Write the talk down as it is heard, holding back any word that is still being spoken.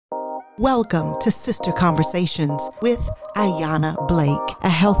Welcome to Sister Conversations with Ayanna Blake, a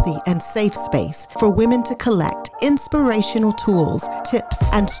healthy and safe space for women to collect inspirational tools, tips,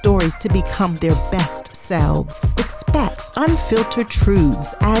 and stories to become their best selves. Expect unfiltered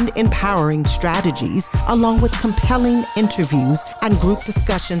truths and empowering strategies, along with compelling interviews and group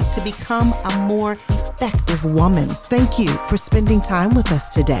discussions to become a more effective woman. Thank you for spending time with us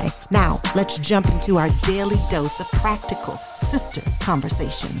today. Now, let's jump into our daily dose of practical sister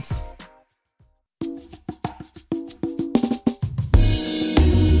conversations.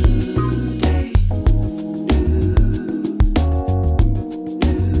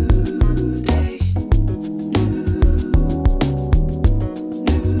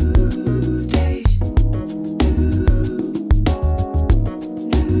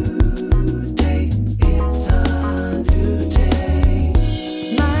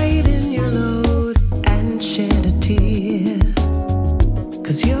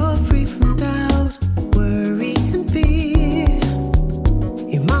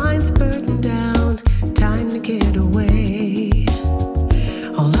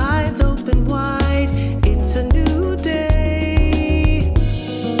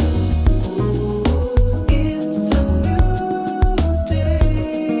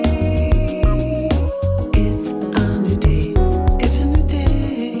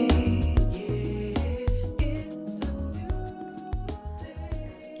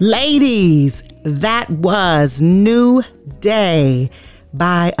 Ladies, that was New Day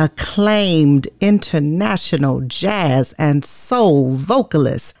by acclaimed international jazz and soul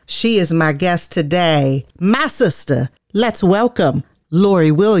vocalist. She is my guest today, my sister. Let's welcome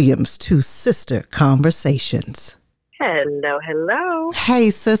Lori Williams to Sister Conversations. Hello. Hey,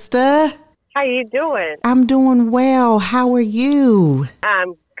 sister. How you doing? I'm doing well. How are you?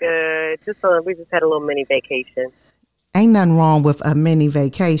 I'm good. We just had a little mini vacation. Ain't nothing wrong with a mini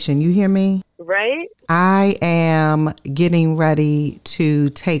vacation. You hear me? Right? I am getting ready to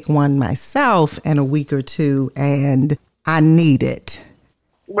take one myself in a week or two, and I need it.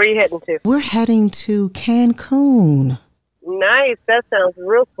 Where are you heading to? We're heading to Cancun. Nice. That sounds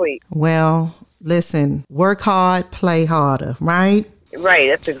real sweet. Well, listen, work hard, play harder, right? Right.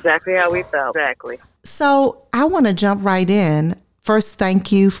 That's exactly how we felt. Exactly. So I want to jump right in. First,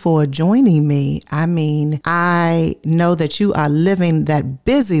 thank you for joining me. I mean, I know that you are living that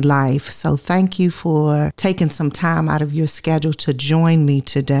busy life, so thank you for taking some time out of your schedule to join me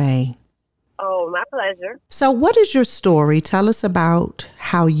today. Oh, my pleasure. So what is your story? Tell us about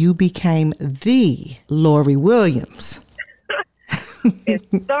how you became the Lori Williams. It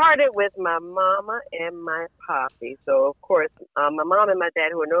started with my mama and my poppy. So, of course, my mom and my dad,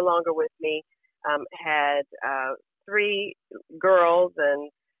 who are no longer with me, had 3 girls, and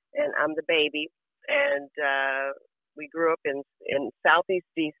I'm the baby. And we grew up in Southeast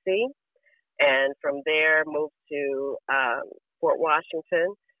D.C., and from there moved to Fort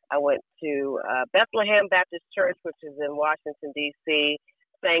Washington. I went to Bethlehem Baptist Church, which is in Washington, D.C.,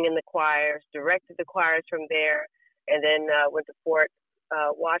 sang in the choirs, directed the choirs from there, and then went to Fort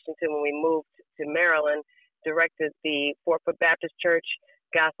Washington when we moved to Maryland, directed the Fort Foot Baptist Church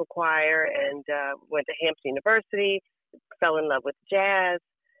gospel choir, and went to Hampton University, fell in love with jazz,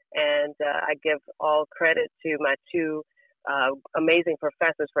 and I give all credit to my 2 amazing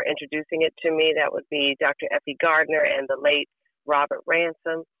professors for introducing it to me. That would be Dr. Effie Gardner and the late Robert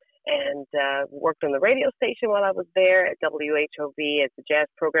Ransom, and worked on the radio station while I was there at WHOV as the jazz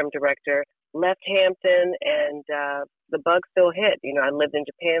program director. Left Hampton, and the bug still hit. You know, I lived in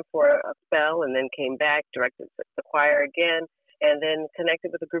Japan for a spell and then came back, directed the choir again, and then connected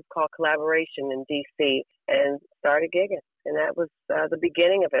with a group called Collaboration in D.C. and started gigging. And that was the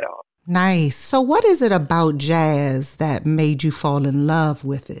beginning of it all. Nice. So what is it about jazz that made you fall in love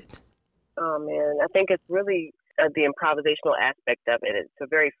with it? Oh, man. I think it's really the improvisational aspect of it. It's a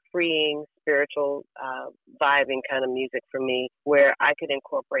very freeing, spiritual, vibing kind of music for me, where I could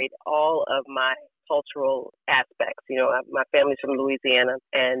incorporate all of my cultural aspects. You know, my family's from Louisiana,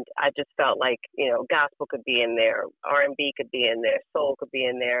 and I just felt like, you know, gospel could be in there, R&B could be in there, soul could be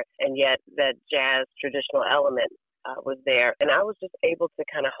in there, and yet that jazz traditional element was there. And I was just able to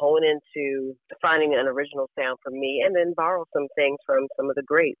kind of hone into finding an original sound for me, and then borrow some things from some of the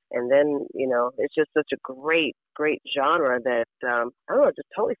greats. And then, you know, it's just such a great genre that, I don't know, just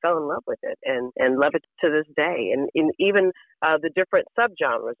totally fell in love with it and love it to this day. And even the different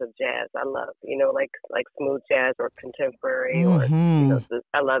subgenres of jazz I love, you know, like smooth jazz or contemporary, or, you know,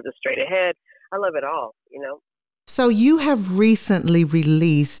 I love the straight ahead. I love it all, you know. So you have recently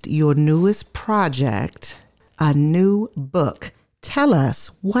released your newest project, a new book. Tell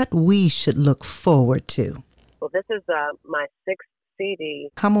us what we should look forward to. Well, this is my 6th CD.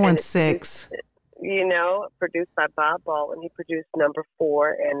 Come on, 6. Produced by Bob Baldwin. He produced number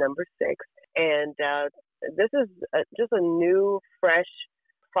 4 and number 6. And this is just a new, fresh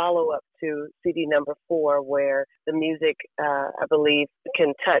follow-up to CD number 4, where the music, I believe,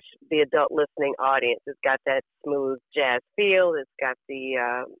 can touch the adult listening audience. It's got that smooth jazz feel. It's got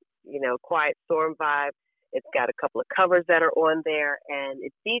the, Quiet Storm vibe. It's got a couple of covers that are on there, and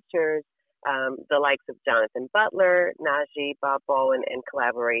it features the likes of Jonathan Butler, Najee, Bob Baldwin, and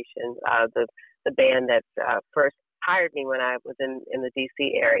Collaboration, the band that first hired me when I was in the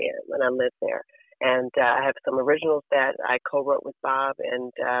D.C. area, when I lived there. And I have some originals that I co-wrote with Bob,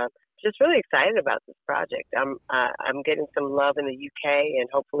 and just really excited about this project. I'm getting some love in the UK, and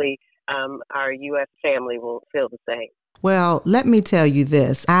hopefully our U.S. family will feel the same. Well, let me tell you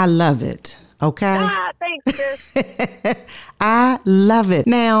this. I love it. Okay. Thanks, sis. I love it.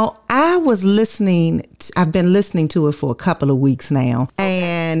 Now, I've been listening to it for a couple of weeks now.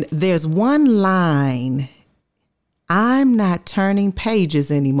 And there's one line, I'm not turning pages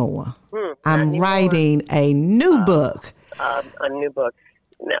anymore. I'm writing a new book. A new book.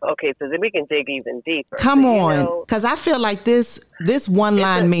 No, okay, so then we can dig even deeper. Come on, because I feel like this one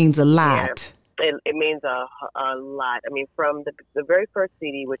line means a lot. Yeah, it means a lot. I mean, from the very first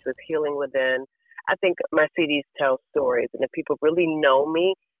CD, which was Healing Within, I think my CDs tell stories. And if people really know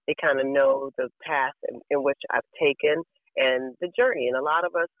me, they kind of know the path in which I've taken and the journey. And a lot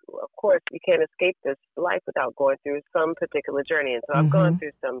of us, of course, you can't escape this life without going through some particular journey. And so I've gone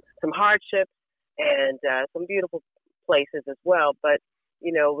through some hardships and some beautiful places as well. But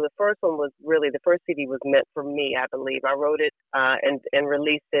the first one was really, the first CD was meant for me, I believe. I wrote it and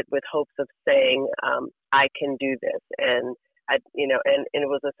released it with hopes of saying, I can do this. And it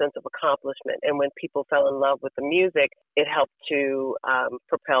was a sense of accomplishment. And when people fell in love with the music, it helped to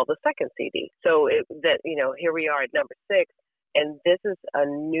propel the second CD. So here we are at number 6. And this is a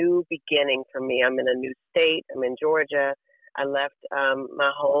new beginning for me. I'm in a new state. I'm in Georgia. I left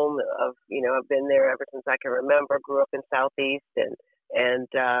my home I've been there ever since I can remember. Grew up in Southeast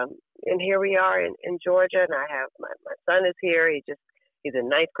and here we are in Georgia, and I have my son is here. He's in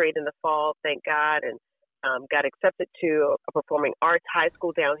 9th grade in the fall, thank God, and got accepted to a performing arts high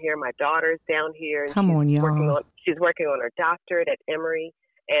school down here. My daughter's down here. And Come on, y'all. She's working on her doctorate at Emory,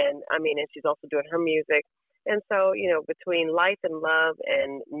 and she's also doing her music. And so, between life and love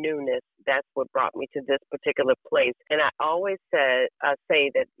and newness, that's what brought me to this particular place. And I always say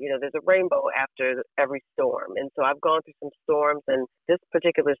that, there's a rainbow after every storm. And so I've gone through some storms, and this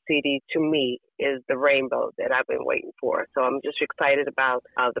particular CD to me is the rainbow that I've been waiting for. So I'm just excited about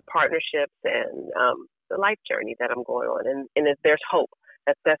the partnerships and the life journey that I'm going on. And if there's hope,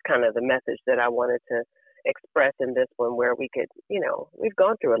 that's kind of the message that I wanted to express in this one, where we could, we've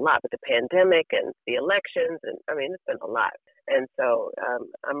gone through a lot with the pandemic and the elections, and it's been a lot. And so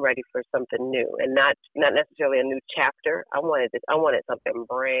I'm ready for something new, and not necessarily a new chapter. I wanted something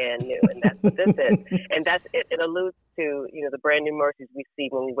brand new, and that's what this is. And that's it. It alludes to the brand new mercies we see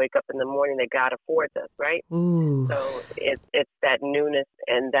when we wake up in the morning that God affords us, right? Ooh. So it's that newness,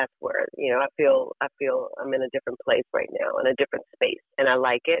 and that's where I feel I'm in a different place right now, in a different space, and I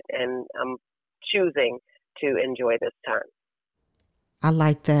like it, and I'm choosing to enjoy this time. I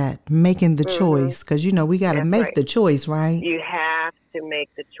like that. Making the choice, because, we got to make the choice, right? You have to make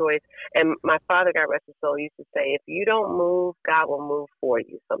the choice. And my father, God rest his soul, used to say, if you don't move, God will move for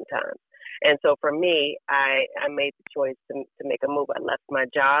you sometimes. And so for me, I made the choice to make a move. I left my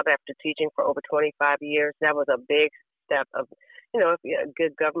job after teaching for over 25 years. That was a big step of, a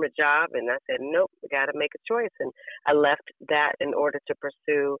good government job. And I said, nope, we got to make a choice. And I left that in order to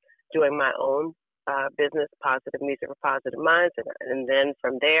pursue doing my own business, Positive Music for Positive Minds, and then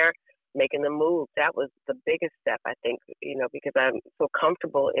from there, making the move. That was the biggest step, I think, because I'm so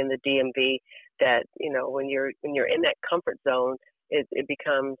comfortable in the DMV that, when you're in that comfort zone, it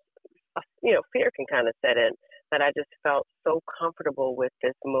becomes, fear can kind of set in. But I just felt so comfortable with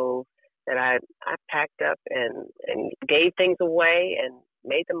this move that I packed up and gave things away and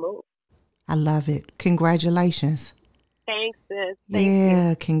made the move. I love it. Congratulations. Thanks, sis. Thank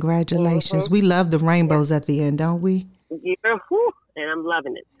you. Congratulations. We love the rainbows at the end, don't we? Yeah, and I'm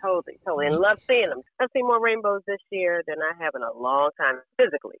loving it. Totally. And love seeing them. I've seen more rainbows this year than I have in a long time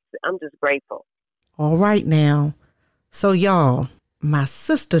physically. I'm just grateful. All right now. So y'all, my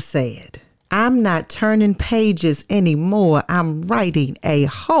sister said, I'm not turning pages anymore. I'm writing a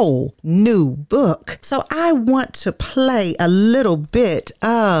whole new book. So I want to play a little bit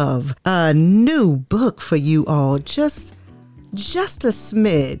of a new book for you all. Just a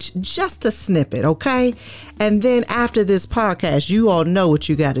smidge, just a snippet, okay? And then after this podcast, you all know what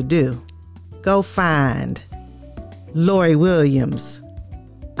you got to do. Go find Lori Williams,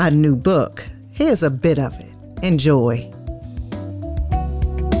 A New Book. Here's a bit of it. Enjoy.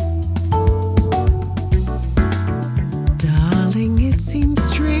 Darling, it seems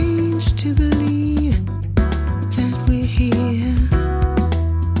strange to believe that we're here.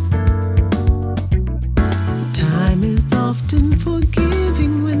 Time is often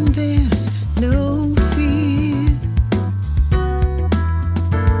forgiving when there's no fear.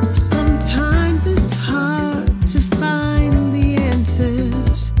 Sometimes it's hard to find the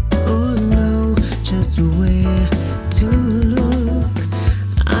answers or know just where to look.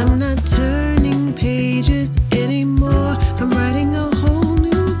 I'm not turning pages anymore. I'm writing a whole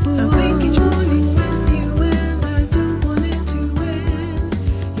new book. I wake each morning with you and I don't want it to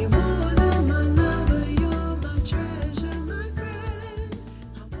end. You're more than my lover, you're my treasure, my friend.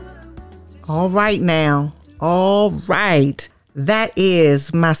 All right now. All right. That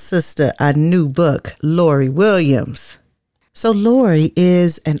is my sister, A New Book, Lori Williams. So Lori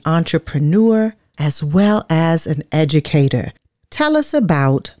is an entrepreneur as well as an educator. Tell us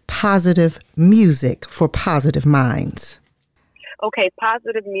about Positive Music for Positive Minds. Okay,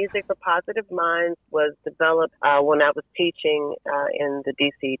 Positive Music for Positive Minds was developed when I was teaching in the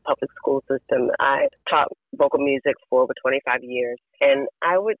DC public school system. I taught vocal music for over 25 years, and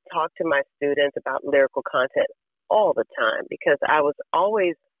I would talk to my students about lyrical content all the time because I was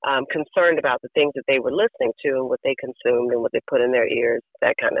always concerned about the things that they were listening to and what they consumed and what they put in their ears,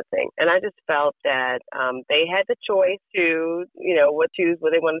 that kind of thing. And I just felt that they had the choice to, choose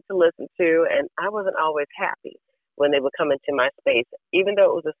what they wanted to listen to, and I wasn't always happy when they would come into my space. Even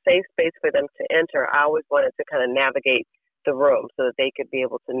though it was a safe space for them to enter, I always wanted to kind of navigate the room so that they could be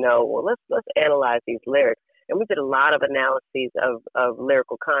able to know, well, let's analyze these lyrics. And we did a lot of analyses of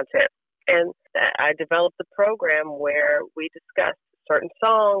lyrical content. And I developed a program where we discussed certain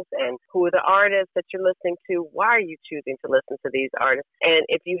songs and who are the artists that you're listening to, why are you choosing to listen to these artists, and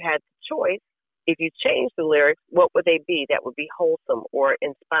if you had the choice, if you changed the lyrics, what would they be that would be wholesome or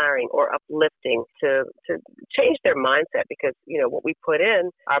inspiring or uplifting to change their mindset? Because, what we put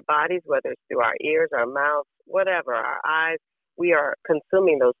in our bodies, whether it's through our ears, our mouths, whatever, our eyes, we are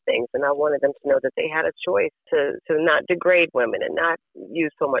consuming those things. And I wanted them to know that they had a choice to not degrade women and not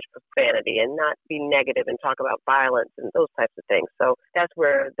use so much profanity and not be negative and talk about violence and those types of things. So that's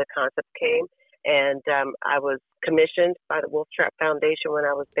where the concept came. And I was commissioned by the Wolf Trap Foundation when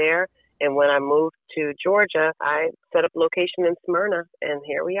I was there. And when I moved to Georgia, I set up location in Smyrna. And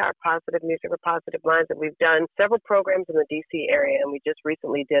here we are, Positive Music for Positive Minds. And we've done several programs in the D.C. area. And we just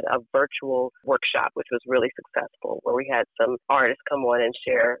recently did a virtual workshop, which was really successful, where we had some artists come on and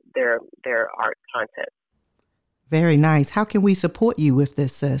share their art content. Very nice. How can we support you with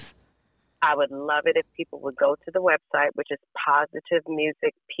this, sis? I would love it if people would go to the website, which is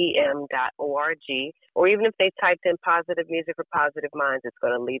positivemusicpm.org, or even if they typed in Positive Music for Positive Minds, it's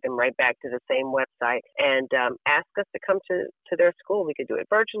going to lead them right back to the same website, and ask us to come to their school. We could do it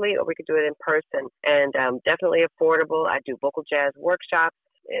virtually or we could do it in person, and definitely affordable. I do vocal jazz workshops.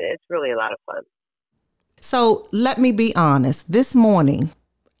 It's really a lot of fun. So let me be honest. This morning,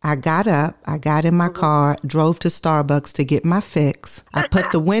 I got up, I got in my car, drove to Starbucks to get my fix. I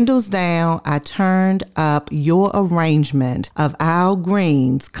put the windows down. I turned up your arrangement of Al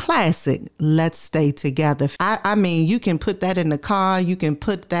Green's classic, Let's Stay Together. I mean, you can put that in the car. You can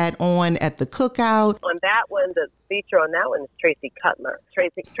put that on at the cookout. On that one, the feature on that one is Tracy Cutler.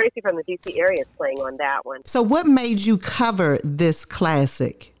 Tracy from the D.C. area is playing on that one. So what made you cover this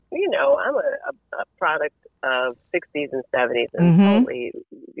classic? I'm a product of 60s and 70s and totally,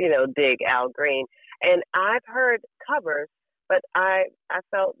 dig Al Green. And I've heard covers, but I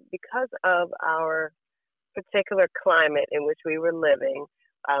felt because of our particular climate in which we were living,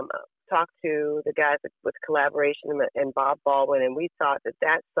 talked to the guys with Collaboration and Bob Baldwin, and we thought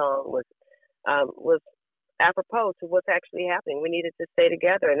that song was apropos to what's actually happening. We needed to stay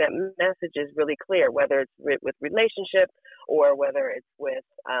together, and that message is really clear, whether it's with relationships or whether it's with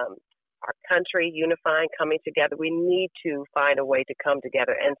our country unifying, coming together. We need to find a way to come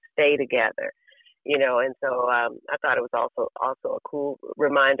together and stay together, and so I thought it was also a cool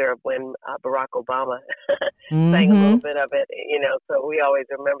reminder of when Barack Obama sang a little bit of it, so we always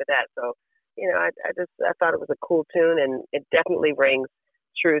remember that. So, I thought it was a cool tune, and it definitely rings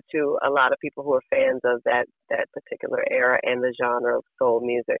true to a lot of people who are fans of that particular era and the genre of soul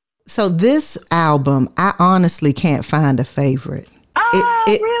music. So this album, I honestly can't find a favorite. Oh,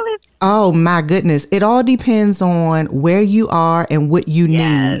 really? Oh, my goodness. It all depends on where you are and what you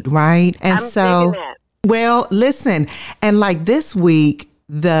need, right? And I'm well, listen, and like this week,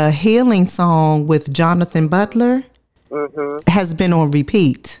 the Healing song with Jonathan Butler has been on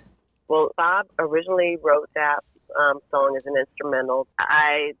repeat. Well, Bob originally wrote that song as an instrumental.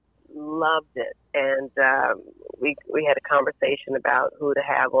 I loved it, and we had a conversation about who to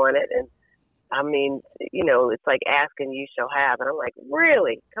have on it, and I mean, it's like asking you shall have, and I'm like,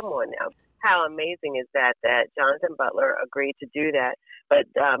 really? Come on now. How amazing is that Jonathan Butler agreed to do that? But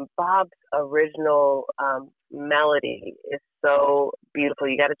Bob's original melody is so beautiful.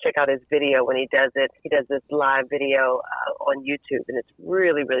 You got to check out his video when he does it. He does this live video on YouTube, and it's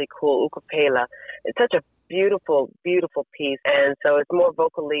really, really cool. Ukapela. It's such a beautiful, beautiful piece. And so it's more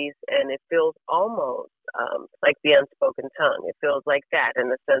vocalese, and it feels almost like the unspoken tongue. It feels like that in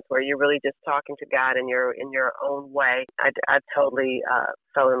the sense where you're really just talking to God in your own way. I totally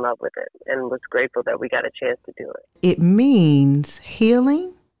fell in love with it and was grateful that we got a chance to do it. It means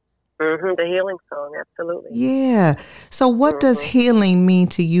healing? Mm-hmm, the healing song, absolutely. Yeah. So what does healing mean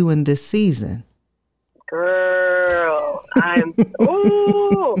to you in this season? Girl,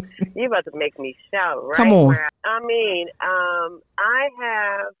 ooh, you about to make me shout, right? Come on. I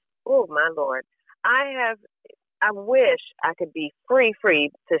have, oh my Lord, I wish I could be free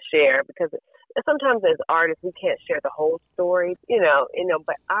to share, because sometimes as artists we can't share the whole story,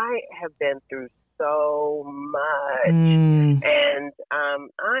 but I have been through so much, and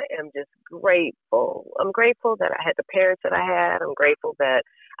I am just grateful. I'm grateful that I had the parents that I had. I'm grateful that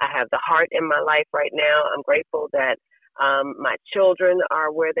I have the heart in my life right now. I'm grateful that my children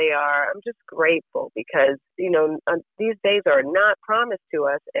are where they are. I'm just grateful because, these days are not promised to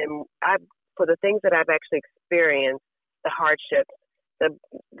us. And for the things that I've actually experienced, the hardships,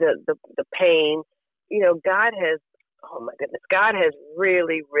 the pain, God has, oh my goodness, God has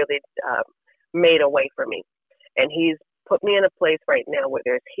really, really made a way for me. And he's put me in a place right now where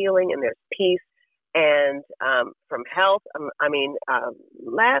there's healing and there's peace. And from health,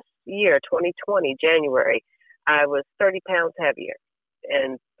 last year, 2020, January, I was 30 pounds heavier.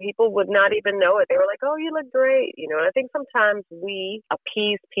 And people would not even know it. They were like, oh, you look great. And I think sometimes we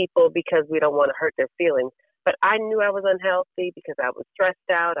appease people because we don't want to hurt their feelings. But I knew I was unhealthy because I was stressed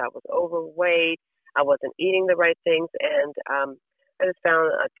out. I was overweight. I wasn't eating the right things. And I just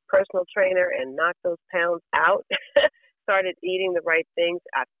found a personal trainer and knocked those pounds out. Started eating the right things.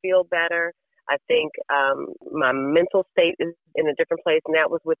 I feel better. I think my mental state is in a different place, and that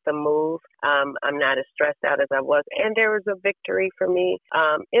was with the move. I'm not as stressed out as I was. And there was a victory for me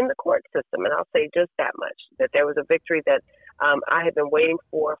in the court system, and I'll say just that much, that there was a victory that I had been waiting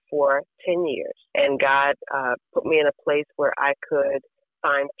for 10 years. And God put me in a place where I could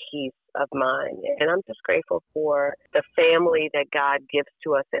find peace of mind. And I'm just grateful for the family that God gives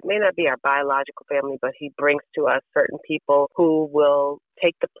to us. It may not be our biological family, but he brings to us certain people who will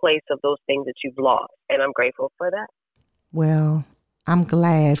take the place of those things that you've lost. And I'm grateful for that. Well, I'm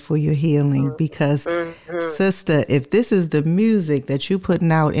glad for your healing because, sister, if this is the music that you're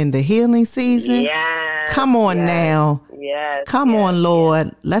putting out in the healing season, come on now. Yes. Come on, Lord.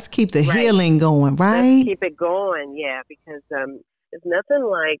 Yes. Let's keep the healing going, right? Let's keep it going, because it's nothing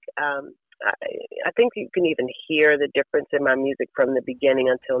like, I think you can even hear the difference in my music from the beginning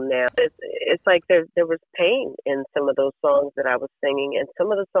until now. It's like there was pain in some of those songs that I was singing, and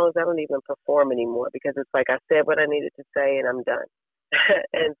some of the songs I don't even perform anymore because it's like I said what I needed to say and I'm done.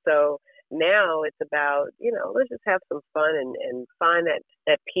 And so now it's about, let's just have some fun and find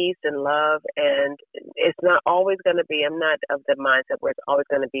that peace and love. And it's not always going to be, I'm not of the mindset where it's always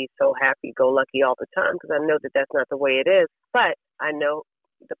going to be so happy-go-lucky all the time, because I know that that's not the way it is. But I know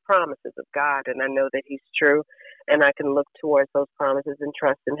the promises of God, and I know that he's true, and I can look towards those promises and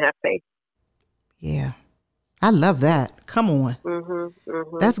trust and have faith. Yeah. I love that. Come on.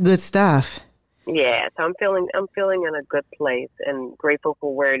 That's good stuff. Yeah, so I'm feeling in a good place and grateful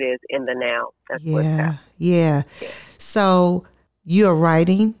for where it is in the now. That's what's happening. Yeah. So you're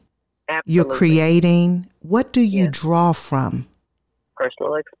writing, Absolutely. You're creating. What do you draw from?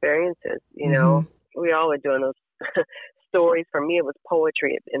 Personal experiences. We all are doing those stories. For me, it was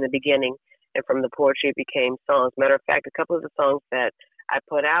poetry in the beginning, and from the poetry it became songs. Matter of fact, a couple of the songs that I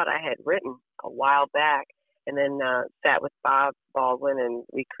put out, I had written a while back, and then sat with Bob Baldwin, and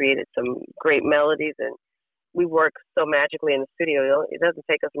we created some great melodies, and we work so magically in the studio. It doesn't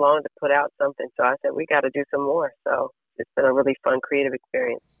take us long to put out something. So I said, we got to do some more. So it's been a really fun, creative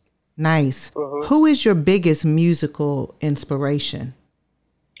experience. Nice. Who is your biggest musical inspiration?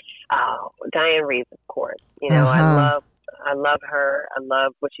 Oh, Diane Reeves, of course. I love her. I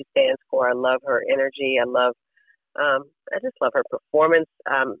love what she stands for. I love her energy. I just love her performance,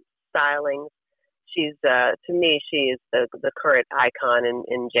 styling. She's, to me, she is the current icon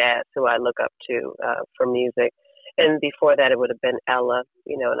in jazz who I look up to for music. And before that, it would have been Ella,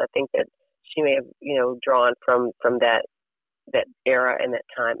 and I think that she may have, drawn from that era and that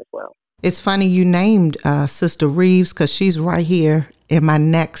time as well. It's funny you named Sister Reeves because she's right here in my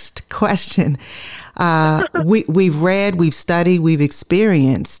next question. We've read, we've studied, we've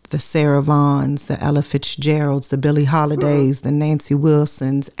experienced the Sarah Vaughns, the Ella Fitzgeralds, the Billie Holidays, the Nancy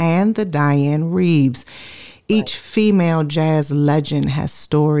Wilsons, and the Diane Reeves. Each female jazz legend has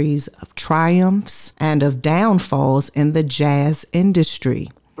stories of triumphs and of downfalls in the jazz industry.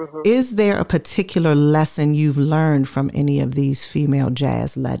 Is there a particular lesson you've learned from any of these female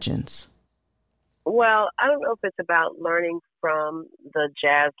jazz legends? Well, I don't know if it's about learning from the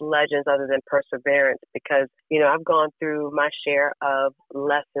jazz legends other than perseverance, because, I've gone through my share of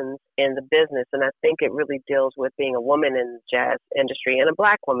lessons in the business, and I think it really deals with being a woman in the jazz industry and a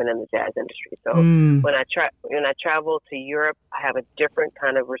Black woman in the jazz industry. So when I travel to Europe, I have a different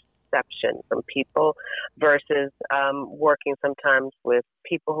kind of reception from people versus working sometimes with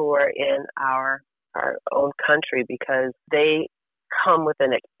people who are in our own country, because they come with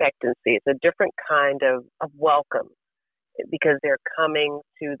an expectancy. It's a different kind of welcome, because they're coming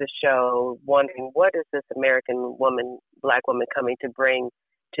to the show wondering, what is this American woman, Black woman, coming to bring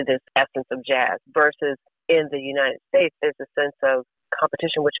to this essence of jazz, versus in the United States, there's a sense of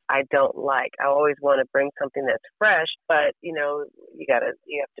competition, which I don't like. I always want to bring something that's fresh, but you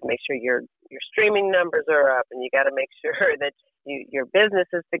have to make sure your streaming numbers are up, and you got to make sure that your business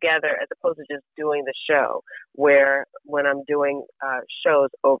is together, as opposed to just doing the show. Where when I'm doing shows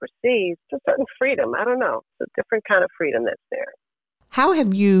overseas, there's a certain freedom. I don't know. It's a different kind of freedom that's there. How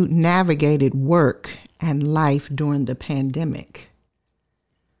have you navigated work and life during the pandemic?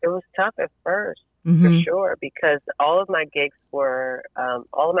 It was tough at first, for sure, because all of my gigs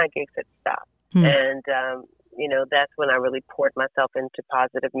had stopped. And, that's when I really poured myself into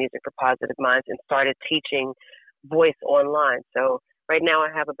Positive Music for Positive Minds and started teaching voice online. So right now I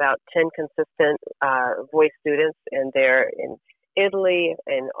have about 10 consistent voice students, and they're in Italy,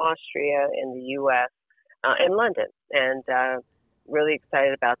 in Austria, in the U.S., and London. And really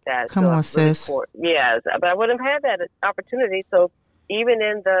excited about that. Come on, sis. Yes, but I wouldn't have had that opportunity. So even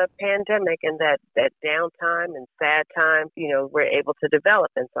in the pandemic and that downtime and sad time, we're able to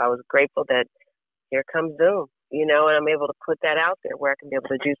develop. And so I was grateful that here comes Zoom, and I'm able to put that out there where I can be able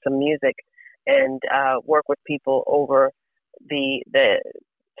to do some music and work with people over the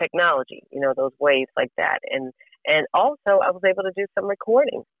technology, those waves like that. And also I was able to do some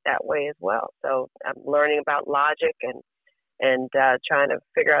recording that way as well. So I'm learning about Logic and trying to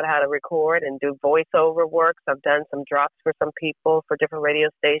figure out how to record and do voiceover work. So I've done some drops for some people for different radio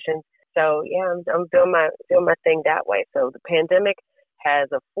stations. So yeah, I'm doing my thing that way. So the pandemic has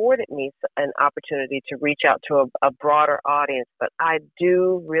afforded me an opportunity to reach out to a broader audience, but I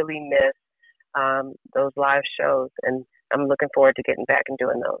do really miss those live shows, and I'm looking forward to getting back and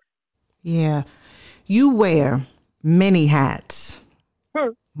doing those. Yeah. You wear many hats.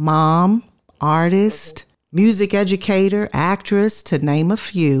 Mom, artist, music educator, actress, to name a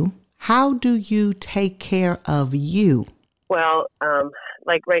few. How do you take care of you? Well,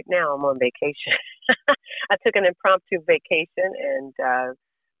 like right now I'm on vacation. I took an impromptu vacation, and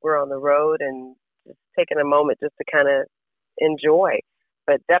we're on the road and just taking a moment just to kind of enjoy.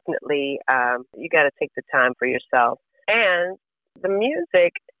 But definitely, you got to take the time for yourself. And the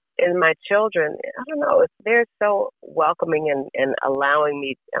music and my children, I don't know, they're so welcoming and allowing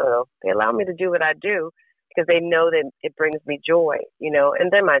me, they allow me to do what I do because they know that it brings me joy,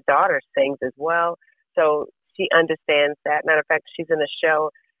 And then my daughter sings as well. So she understands that. Matter of fact, she's in a show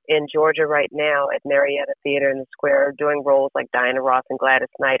in Georgia right now at Marietta Theater in the Square, doing roles like Diana Ross and Gladys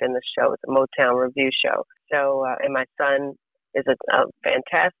Knight in the show. It's a Motown review show. So, and my son is a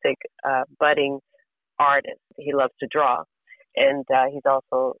fantastic budding artist. He loves to draw, and he's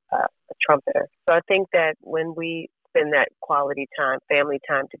also a trumpeter. So I think that when we spend that quality time, family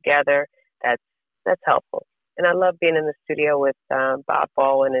time together, that's helpful. And I love being in the studio with Bob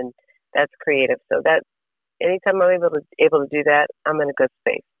Baldwin, and that's creative. So that anytime I'm able to do that, I'm in a good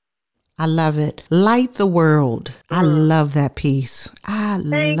space. I love it. Light the World. I love that piece.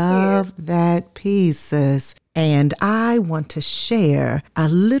 Thank love you. that piece, sis. And I want to share a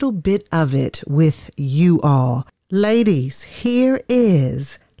little bit of it with you all. Ladies, here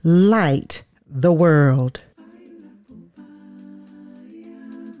is Light the World.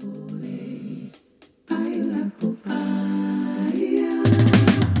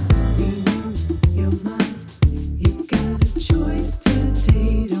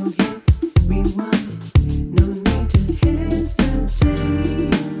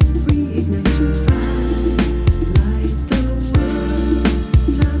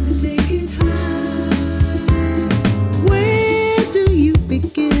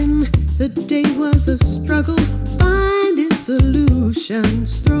 A struggle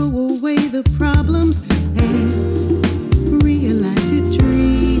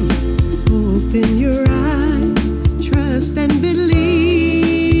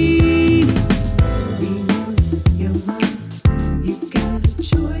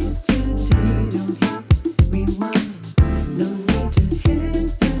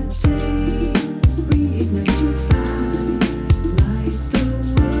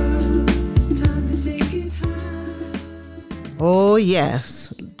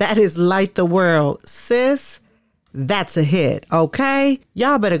yes. That is Light the World. Sis, that's a hit, okay?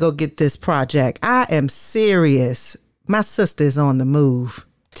 Y'all better go get this project. I am serious. My sister is on the move.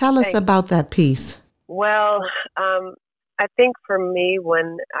 Tell us about that piece. Well, I think for me,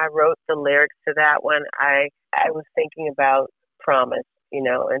 when I wrote the lyrics to that one, I was thinking about promise,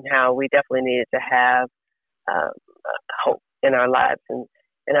 and how we definitely needed to have hope in our lives.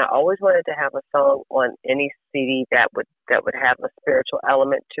 And I always wanted to have a song on any CD that would have a spiritual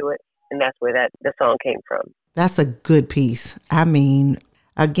element to it. And that's where the song came from. That's a good piece. I mean,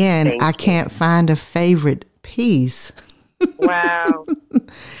 again, Thank I you. can't find a favorite piece. Wow.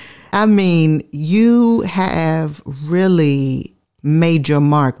 I mean, you have really made your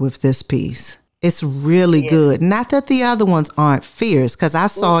mark with this piece. It's really good. Not that the other ones aren't fierce, because I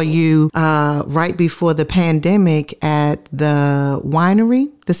saw you right before the pandemic at the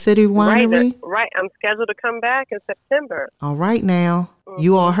winery, the city winery. Right. I'm scheduled to come back in September. All right now.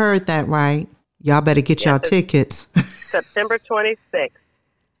 You all heard that right. Y'all better get y'all tickets. September 26th.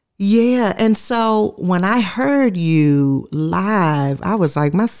 Yeah. And so when I heard you live, I was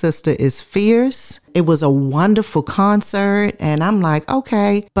like, my sister is fierce. It was a wonderful concert. And I'm like,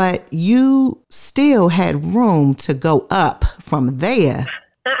 okay, but you still had room to go up from there.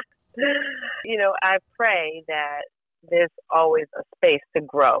 I pray that there's always a space to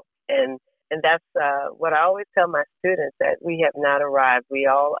grow. And that's what I always tell my students, that we have not arrived.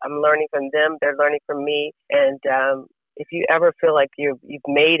 I'm learning from them. They're learning from me. And if you ever feel like you've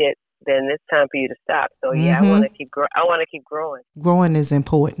made it, then it's time for you to stop. So I want to keep growing. Growing is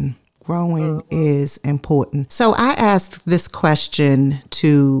important. Growing is important. So I asked this question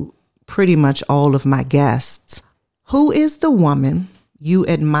to pretty much all of my guests. Who is the woman you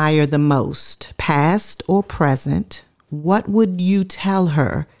admire the most, past or present? What would you tell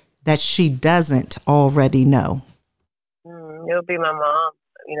her that she doesn't already know? It would be my mom.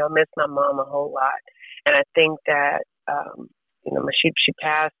 I miss my mom a whole lot. And I think that, she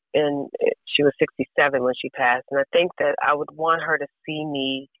passed, and she was 67 when she passed. And I think that I would want her to see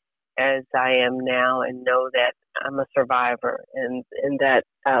me as I am now and know that I'm a survivor, and that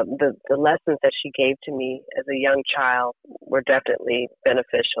the lessons that she gave to me as a young child were definitely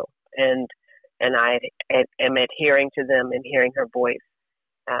beneficial. And I am adhering to them and hearing her voice.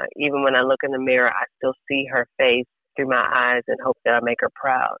 Even when I look in the mirror, I still see her face through my eyes and hope that I make her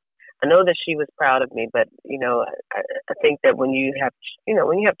proud. I know that she was proud of me, but I think that when you have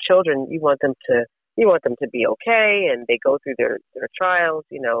children, you want them to be okay, and they go through their trials.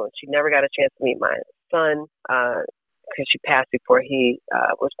 She never got a chance to meet my son because she passed before he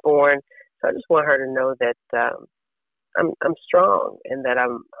was born. So I just want her to know that I'm strong, and that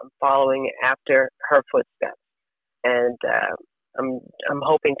I'm following after her footsteps, and I'm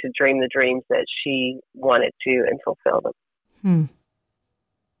hoping to dream the dreams that she wanted to and fulfill them.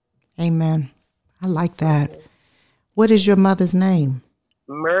 Amen. I like that. What is your mother's name?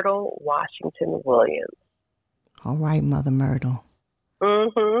 Myrtle Washington Williams. All right, Mother Myrtle.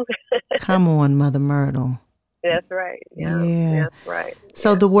 Mm-hmm. Come on, Mother Myrtle. That's right. Yeah. That's right.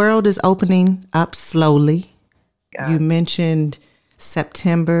 So the world is opening up slowly. God. You mentioned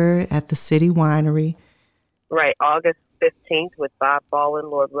September at the City Winery. Right. August 15th with Bob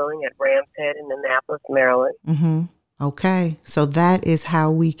Baldwin, Lord willing, at Rams Head in Annapolis, Maryland. Mm-hmm. Okay. So that is how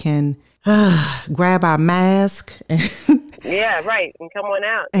we can grab our mask. Yeah, right. And come on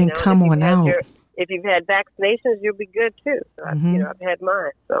out. Come on out. If you've had vaccinations, you'll be good too. So I've had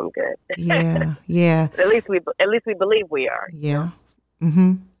mine, so I'm good. Yeah. At least we believe we are. Yeah.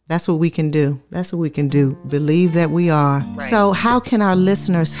 Mm-hmm. That's what we can do. Believe that we are. Right. So how can our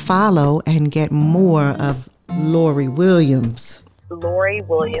listeners follow and get more of Lori Williams? Lori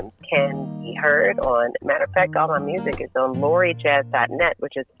Williams can be heard on, matter of fact, all my music is on LoriJazz.net,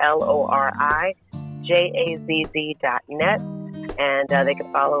 which is LORIJAZZ.net. And they can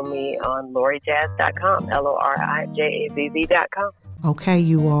follow me on LoriJazz.com, LORIJAZZ.com. Okay,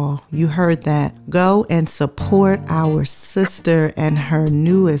 you all, you heard that. Go and support our sister and her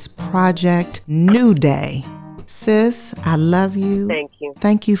newest project, New Day. Sis, I love you. Thank you.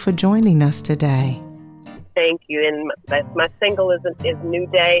 Thank you for joining us today. Thank you. And my single is New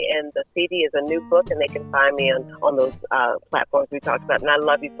Day, and the CD is a new book, and they can find me on those platforms we talked about. And I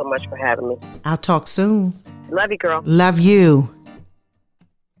love you so much for having me. I'll talk soon. Love you, girl. Love you.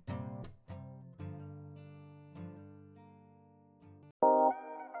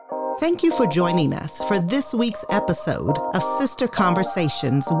 Thank you for joining us for this week's episode of Sister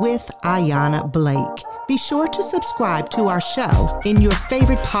Conversations with Ayanna Blake. Be sure to subscribe to our show in your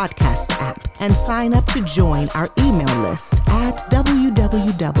favorite podcast app and sign up to join our email list at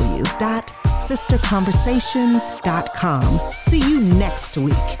www.sisterconversations.com. See you next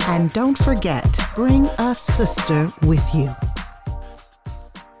week. And don't forget, bring a sister with you.